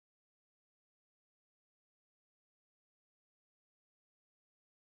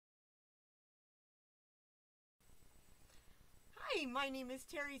Hi, my name is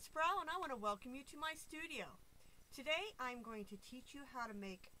Terri Sproul and I want to welcome you to my studio. Today I'm going to teach you how to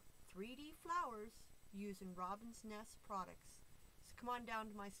make 3D flowers using Robin's Nest products. So come on down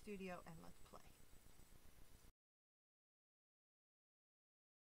to my studio and let's play.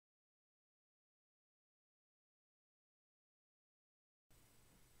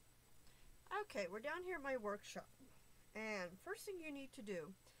 Okay, we're down here at my workshop, and first thing you need to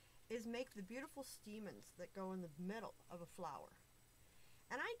do is make the beautiful stamens that go in the middle of a flower.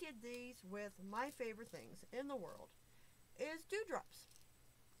 And I did these with my favorite things in the world is dewdrops.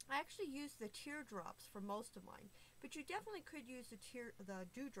 I actually used the teardrops for most of mine, but you definitely could use the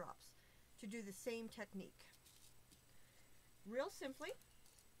dewdrops to do the same technique. Real simply,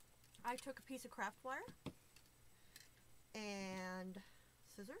 I took a piece of craft wire and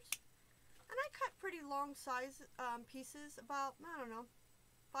scissors, and I cut pretty long size pieces, about, I don't know,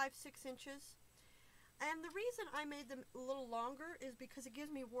 5-6 inches. And the reason I made them a little longer is because it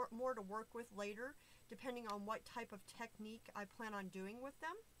gives me more to work with later, depending on what type of technique I plan on doing with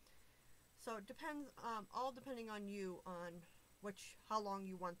them. So it depends, all depending on you, on how long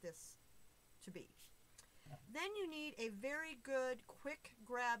you want this to be. Then you need a very good quick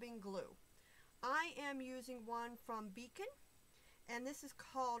grabbing glue. I am using one from Beacon, and this is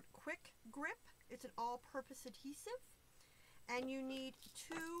called Quick Grip. It's an all-purpose adhesive. And you need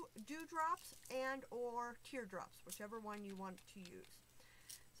 2 dewdrops and or teardrops, whichever one you want to use.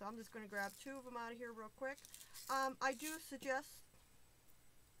 So I'm just going to grab 2 of them out of here real quick. I do suggest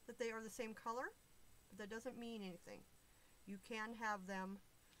that they are the same color, but that doesn't mean anything. You can have them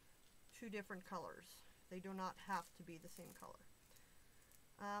 2 different colors. They do not have to be the same color.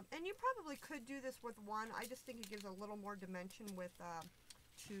 And you probably could do this with 1. I just think it gives a little more dimension with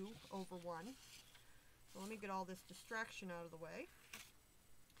 2 over 1. So let me get all this distraction out of the way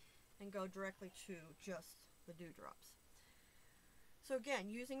and go directly to just the dewdrops. So again,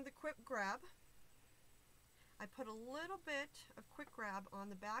 using the quick grab, I put a little bit of quick grab on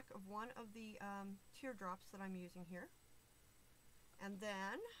the back of one of the teardrops that I'm using here. And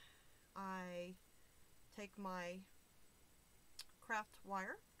then I take my craft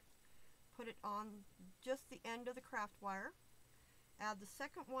wire, put it on just the end of the craft wire, add the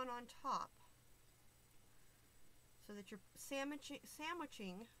second one on top, so that you're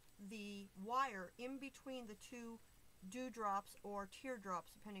sandwiching the wire in between the 2 dewdrops or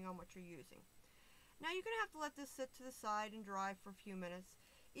teardrops, depending on what you're using. Now you're going to have to let this sit to the side and dry for a few minutes.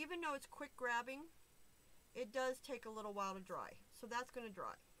 Even though it's quick grabbing, it does take a little while to dry. So that's going to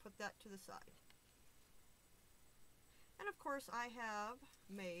dry. Put that to the side. And of course I have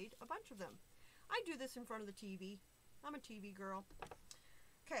made a bunch of them. I do this in front of the TV. I'm a TV girl.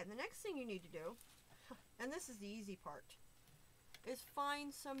 Okay, the next thing you need to do, and this is the easy part, is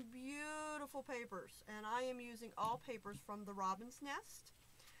find some beautiful papers. And I am using all papers from the Robin's Nest.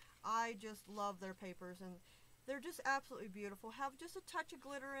 I just love their papers, and they're just absolutely beautiful. Have just a touch of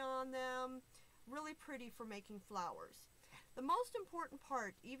glitter on them. Really pretty for making flowers. The most important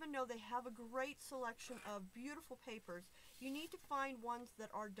part, even though they have a great selection of beautiful papers, you need to find ones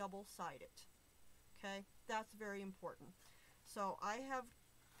that are double-sided. Okay, that's very important. So I have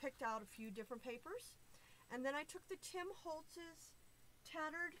picked out a few different papers. And then I took the Tim Holtz's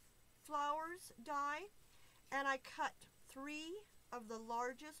Tattered Flowers die, and I cut 3 of the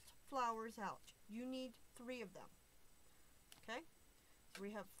largest flowers out. You need 3 of them. Okay? So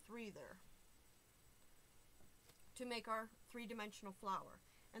we have 3 there to make our 3-dimensional flower.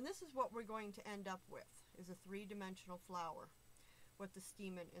 And this is what we're going to end up with, is a 3-dimensional flower with the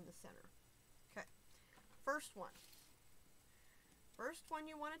stamen in the center. Okay. First one. First one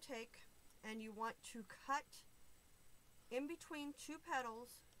you want to take, and you want to cut in between 2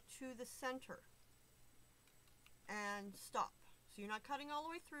 petals to the center and stop. So you're not cutting all the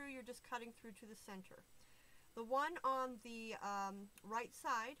way through, you're just cutting through to the center. The one on the right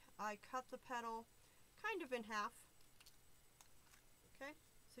side, I cut the petal kind of in half. Okay,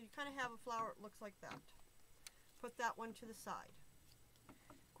 so you kind of have a flower that looks like that. Put that one to the side.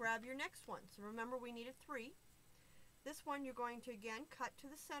 Grab your next one. So remember, we needed 3. This one you're going to again cut to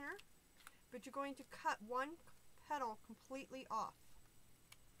the center, but you're going to cut 1 petal completely off.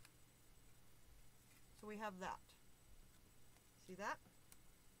 So we have that. See that?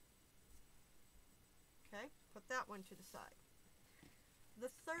 Okay, put that one to the side. The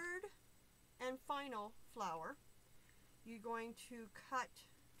third and final flower, you're going to cut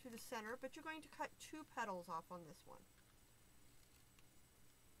to the center, but you're going to cut 2 petals off on this one.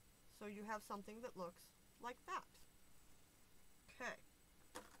 So you have something that looks like that. Okay.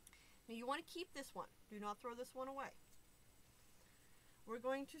 Now you want to keep this one. Do not throw this one away. We're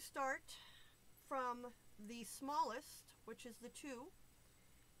going to start from the smallest, which is the 2,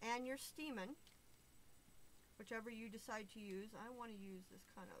 and your Steamin', whichever you decide to use. I want to use this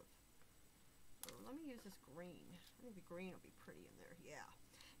kind of, let me use this green. I think the green will be pretty in there, yeah.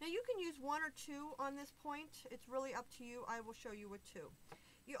 Now you can use 1 or 2 on this point. It's really up to you. I will show you with 2.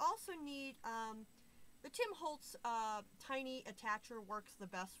 You also need, the Tim Holtz tiny attacher works the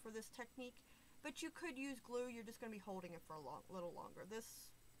best for this technique, but you could use glue. You're just going to be holding it for a little longer.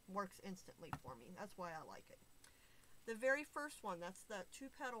 This works instantly for me. That's why I like it. The very first one, that's the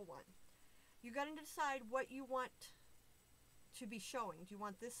 2-petal one. You got to decide what you want to be showing. Do you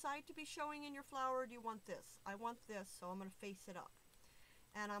want this side to be showing in your flower, or do you want this? I want this, so I'm going to face it up.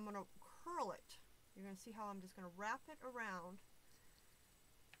 And I'm going to curl it. You're going to see how I'm just going to wrap it around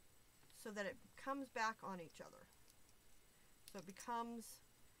so that it comes back on each other. So it becomes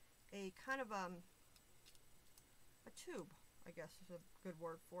a kind of a tube, I guess is a good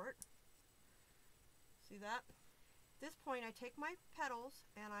word for it. See that? At this point, I take my petals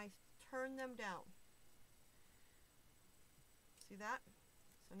and I turn them down. See that?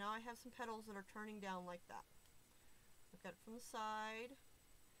 So now I have some petals that are turning down like that. Look at it from the side.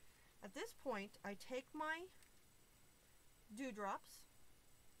 At this point, I take my dewdrops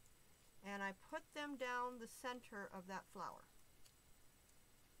and I put them down the center of that flower.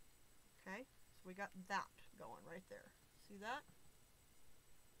 Okay, so we got that going right there. See that?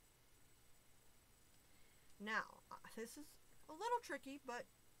 Now, this is a little tricky, but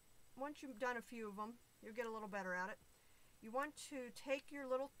once you've done a few of them, you'll get a little better at it. You want to take your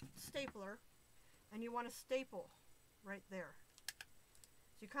little stapler and you want to staple right there.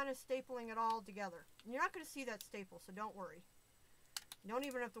 So you're kind of stapling it all together. And you're not going to see that staple, so don't worry. You don't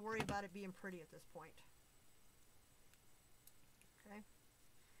even have to worry about it being pretty at this point. Okay.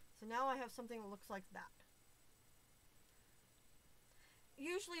 So now I have something that looks like that.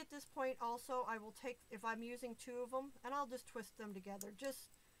 Usually at this point also I will take, if I'm using 2 of them, and I'll just twist them together just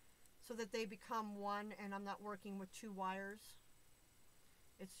so that they become one and I'm not working with 2 wires.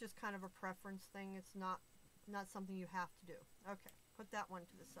 It's just kind of a preference thing. It's not something you have to do. Okay, put that one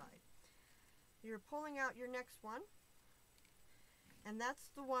to the side. You're pulling out your next one, and that's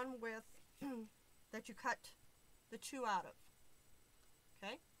the one with that you cut the 2 out of.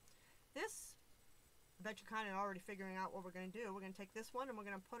 Okay, this, I bet you're kind of already figuring out what we're going to do. We're going to take this one and we're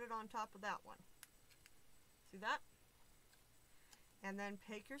going to put it on top of that one. See that? And then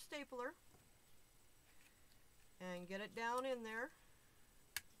take your stapler and get it down in there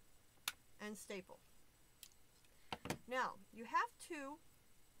and staple. Now, you have to,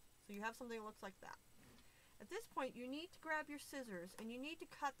 so you have something that looks like that. At this point, you need to grab your scissors and you need to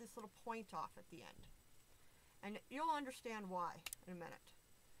cut this little point off at the end. And you'll understand why in a minute.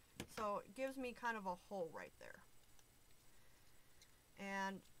 So it gives me kind of a hole right there.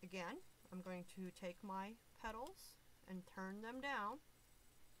 And again, I'm going to take my petals and turn them down.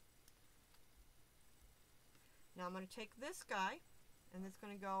 Now I'm going to take this guy and it's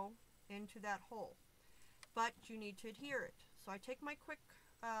going to go into that hole. But you need to adhere it. So I take my quick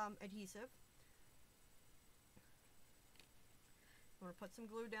adhesive. I'm going to put some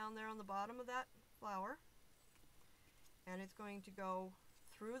glue down there on the bottom of that flower. And it's going to go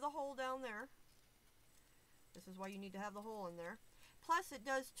through the hole down there. This is why you need to have the hole in there. Plus it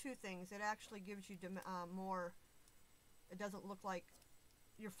does 2 things. It actually gives you more, it doesn't look like,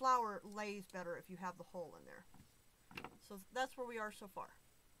 your flower lays better if you have the hole in there. So that's where we are so far.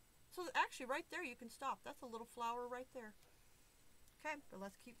 So actually right there you can stop. That's a little flower right there. Okay, but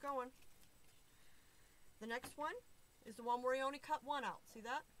let's keep going. The next one is the one where you only cut 1 out. See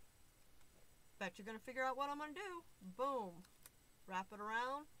that? Bet you're going to figure out what I'm going to do. Boom. Wrap it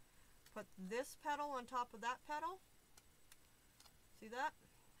around. Put this petal on top of that petal. See that?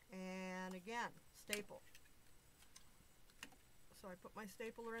 And again, staple. So I put my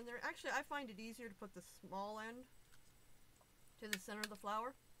stapler in there. Actually, I find it easier to put the small end to the center of the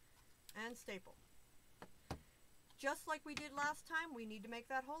flower and staple. Just like we did last time, we need to make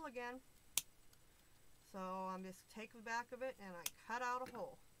that hole again. So I'm just take the back of it and I cut out a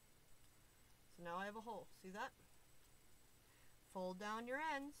hole. So now I have a hole. See that? Fold down your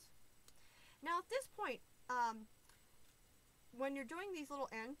ends. Now at this point, when you're doing these little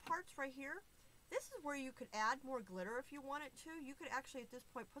end parts right here, this is where you could add more glitter if you wanted to. You could actually at this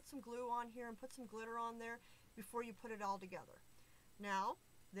point put some glue on here and put some glitter on there before you put it all together. Now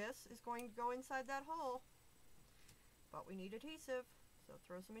this is going to go inside that hole, but we need adhesive. So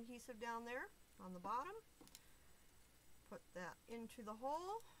throw some adhesive down there on the bottom. Put that into the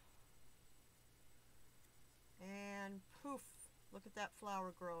hole. And poof, look at that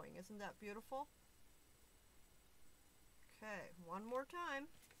flower growing. Isn't that beautiful? Okay, one more time.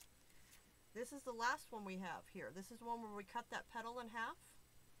 This is the last one we have here. This is the one where we cut that petal in half.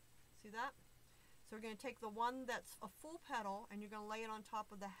 See that? So we're going to take the one that's a full petal and you're going to lay it on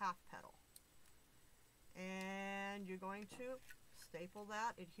top of the half petal. And you're going to staple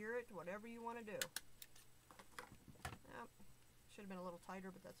that, adhere it, whatever you want to do. Yep. Should have been a little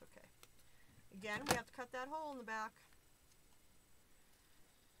tighter, but that's okay. Again, we have to cut that hole in the back.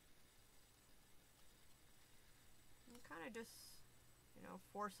 And kind of just, you know,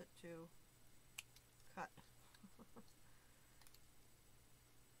 force it to cut.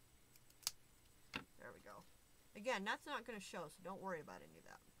 There we go. Again, that's not going to show, so don't worry about any of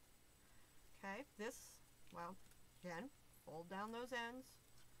that. Okay, this, well, again, fold down those ends,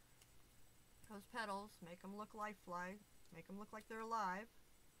 those petals, make them look lifelike, make them look like they're alive.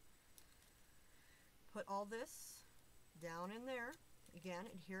 Put all this down in there, again,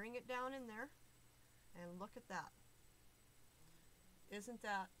 adhering it down in there, and look at that. Isn't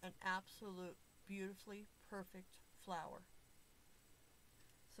that an absolute beautifully perfect flower?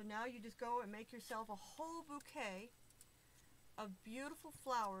 So now you just go and make yourself a whole bouquet of beautiful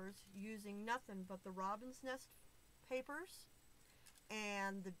flowers using nothing but the robin's nest papers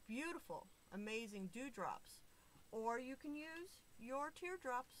and the beautiful, amazing dewdrops. Or you can use your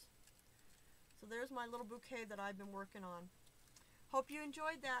teardrops. So there's my little bouquet that I've been working on. Hope you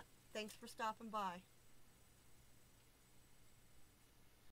enjoyed that. Thanks for stopping by.